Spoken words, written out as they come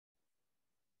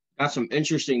Got some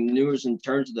interesting news in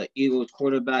terms of the Eagles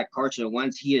quarterback Carson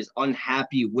Wentz. He is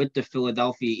unhappy with the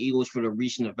Philadelphia Eagles for the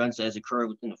recent events that has occurred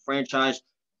within the franchise,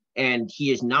 and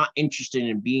he is not interested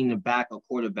in being the backup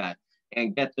quarterback.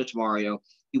 And get this, Mario,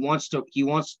 he wants to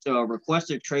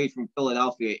request a trade from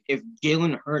Philadelphia if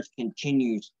Jalen Hurts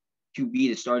continues to be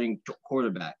the starting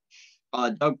quarterback.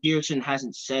 Doug Peterson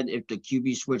hasn't said if the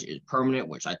QB switch is permanent,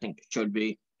 which I think it should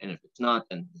be, and if it's not,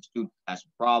 then this dude has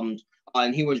some problems.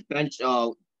 And he was benched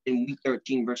in Week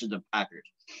 13 versus the Packers.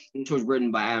 This was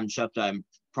written by Adam Schefter. I'm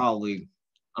probably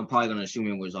going to assume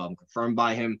it was confirmed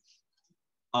by him.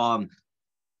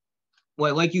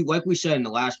 Well, like we said in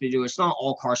the last video, it's not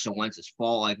all Carson Wentz's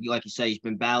fault. Like you said, he's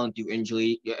been battling through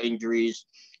injuries,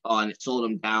 and it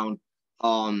slowed him down.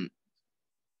 And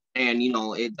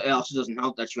it also doesn't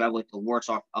help that you have like the worst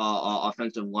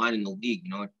offensive line in the league.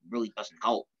 It really doesn't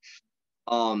help.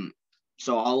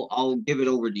 So I'll give it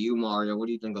over to you, Mario. What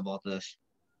do you think about this?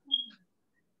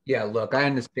 Yeah, look, I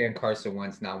understand Carson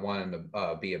Wentz not wanting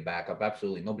to be a backup.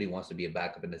 Absolutely, nobody wants to be a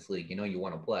backup in this league. You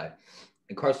want to play.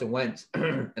 And Carson Wentz,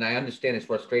 and I understand his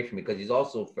frustration because he's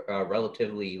also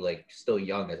relatively still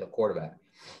young as a quarterback.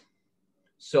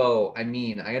 So, I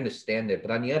mean, I understand it. But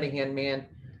on the other hand, man,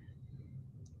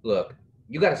 look,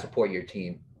 you got to support your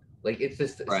team. You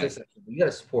got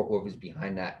to support whoever's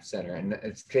behind that center. And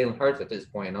it's Jalen Hurts at this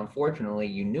point. And unfortunately,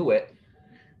 you knew it.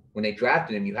 When they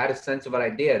drafted him, you had a sense of an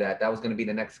idea that was going to be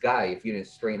the next guy if you didn't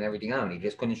straighten everything out. And he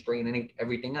just couldn't straighten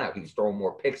everything out. He was throwing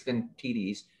more picks than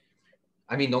TDs.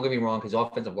 I mean, don't get me wrong, his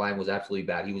offensive line was absolutely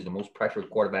bad. He was the most pressured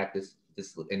quarterback this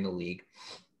in the league.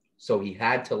 So he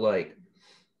had to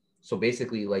so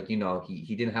basically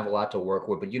he didn't have a lot to work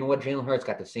with. But you know what? Jalen Hurts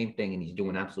got the same thing and he's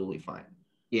doing absolutely fine.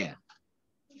 Yeah.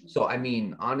 So, I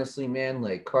mean, honestly, man,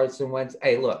 Carson Wentz,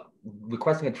 hey, look,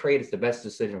 requesting a trade is the best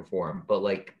decision for him. But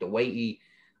the way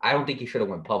I don't think he should have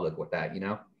went public with that,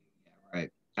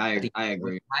 Right. I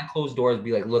agree. Behind closed doors,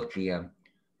 be like, look, GM,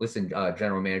 listen,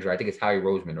 general manager, I think it's Howie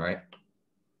Roseman, right?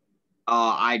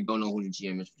 I don't know who the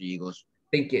GM is for the Eagles.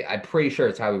 I'm pretty sure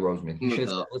it's Howie Roseman. He should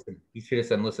have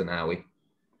said, listen, Howie.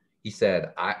 He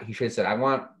should have said, I'm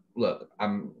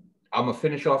gonna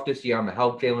finish off this year. I'm gonna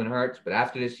help Jalen Hurts, but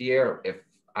after this year, if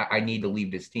I need to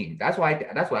leave this team, that's what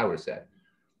I would have said.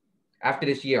 After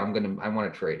this year, I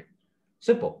want to trade.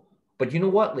 Simple. But you know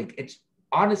what? It's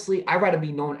honestly, I'd rather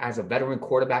be known as a veteran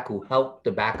quarterback who helped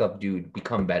the backup dude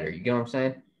become better. You get what I'm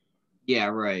saying? Yeah,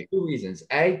 right. 2 reasons.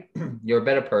 A, you're a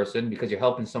better person because you're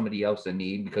helping somebody else in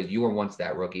need because you were once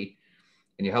that rookie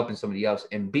and you're helping somebody else.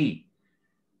 And B,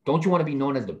 don't you want to be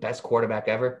known as the best quarterback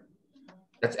ever?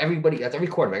 That's every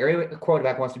quarterback. Every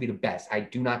quarterback wants to be the best. I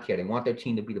do not care. They want their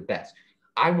team to be the best.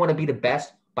 I want to be the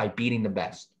best by beating the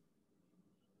best.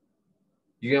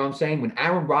 You know what I'm saying?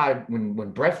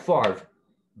 When Brett Favre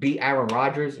beat Aaron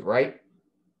Rodgers, right?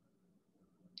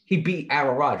 He beat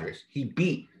Aaron Rodgers. He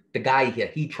beat the guy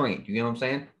he trained. You know what I'm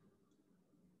saying?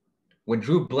 When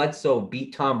Drew Bledsoe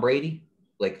beat Tom Brady,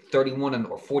 31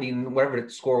 or 40, whatever the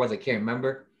score was, I can't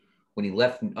remember. When he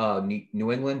left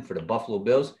New England for the Buffalo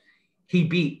Bills, he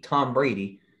beat Tom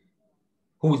Brady,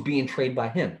 who was being traded by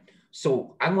him.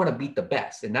 So I want to beat the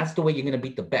best, and that's the way you're going to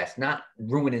beat the best, not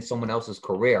ruining someone else's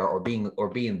career or being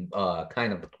complaining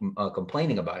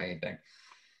about anything.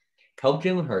 Help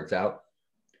Jalen Hurts out,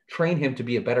 train him to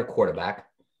be a better quarterback.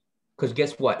 Because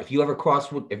guess what? If you ever cross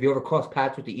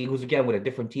paths with the Eagles again with a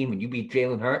different team and you beat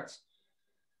Jalen Hurts,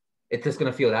 it's just going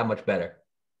to feel that much better.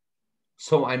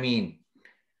 So honestly,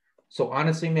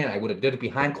 man, I would have did it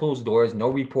behind closed doors, no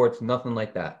reports, nothing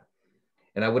like that.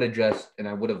 And I would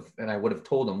have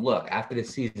told him, look, after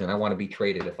this season, I want to be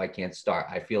traded if I can't start.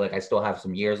 I feel like I still have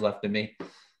some years left in me.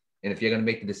 And if you're going to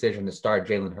make the decision to start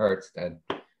Jalen Hurts, then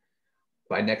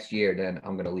by next year, then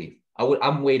I'm going to leave.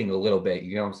 I'm waiting a little bit.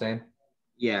 You know what I'm saying?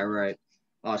 Yeah, right.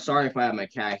 Sorry if I have my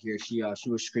cat here. She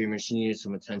was screaming. She needed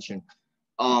some attention.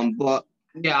 But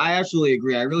yeah, I absolutely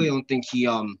agree. I really don't think he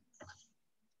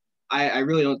I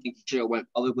really don't think he should have went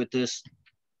public with this.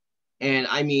 And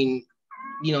I mean,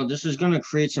 this is going to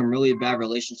create some really bad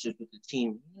relationships with the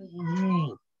team.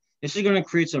 This is going to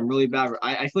create some really bad.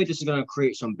 I feel like this is going to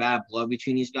create some bad blood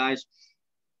between these guys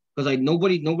because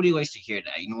nobody likes to hear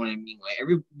that. You know what I mean?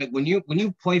 When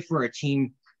you play for a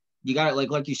team, you got to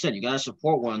like you said, you got to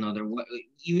support one another.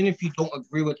 Even if you don't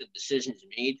agree with the decisions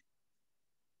made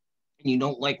and you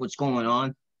don't like what's going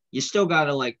on, you still got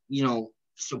to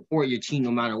support your team no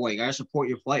matter what. You got to support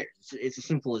your players. It's as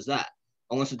simple as that.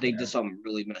 Unless if they did something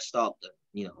really messed up, then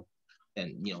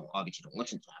obviously don't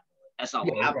listen to that. That's not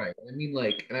what happened.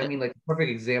 Right. I mean, the perfect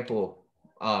example.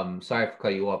 Sorry for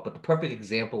cutting you off, but the perfect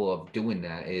example of doing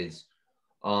that is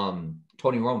Tony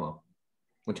Romo.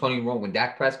 when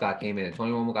Dak Prescott came in and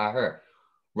Tony Romo got hurt,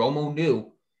 Romo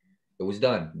knew it was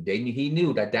done. He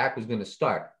knew that Dak was going to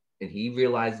start, and he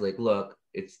realized, like, look,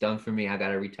 it's done for me. I got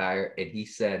to retire. And he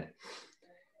said,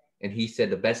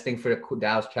 the best thing for the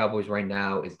Dallas Cowboys right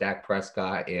now is Dak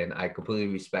Prescott, and I completely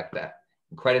respect that.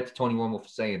 And credit to Tony Romo for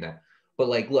saying that. But,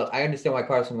 like, look, I understand why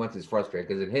Carson Wentz is frustrated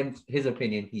because in his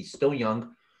opinion, he's still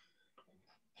young.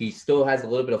 He still has a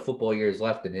little bit of football years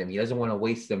left in him. He doesn't want to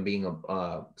waste them being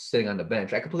sitting on the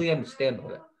bench. I completely understand all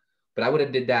that. But I would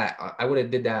have did that. I would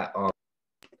have did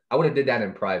that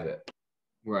in private.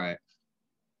 Right.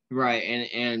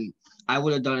 And I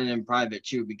would have done it in private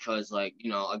too, because, like, you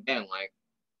know, again, like,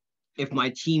 if my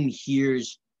team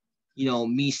hears, you know,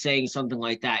 me saying something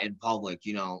like that in public,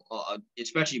 you know,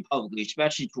 especially publicly,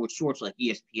 especially towards sources like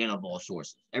ESPN of all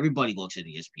sources. Everybody looks at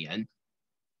ESPN.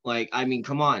 Like, I mean,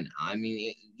 come on. I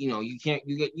mean, you know, you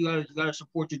gotta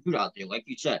support your dude out there. Like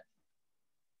you said,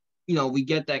 you know, we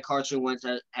get that Carson Wentz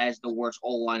has the worst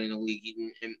O-line in the league,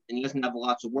 and he doesn't have a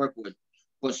lot to work with.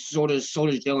 But so does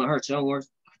Jalen Hurts.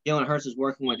 Jalen Hurts is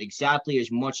working with exactly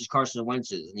as much as Carson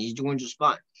Wentz is, and he's doing just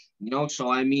fine. You know,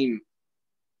 so I mean,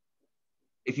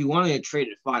 if you want to get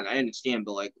traded, fine, I understand.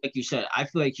 But like you said, I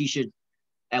feel like he should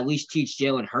at least teach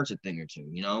Jalen Hurts a thing or two.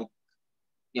 You know,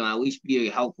 at least be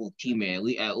a helpful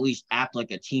teammate. At least act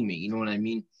like a teammate. You know what I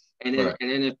mean? And then, Right.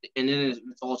 if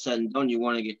it's all said and done, you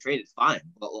want to get traded, fine.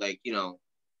 But, like, you know,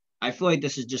 I feel like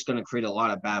this is just going to create a lot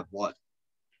of bad blood.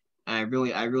 And I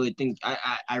really think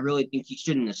he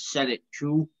shouldn't have said it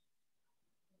to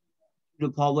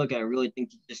the public. I really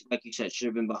think he just, like you said, should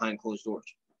have been behind closed doors.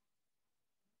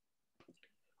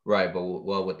 Right, but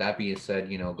well, with that being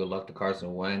said, you know, good luck to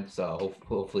Carson Wentz.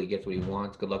 Hopefully he gets what he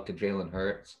wants. Good luck to Jalen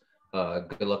Hurts.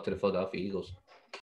 Good luck to the Philadelphia Eagles.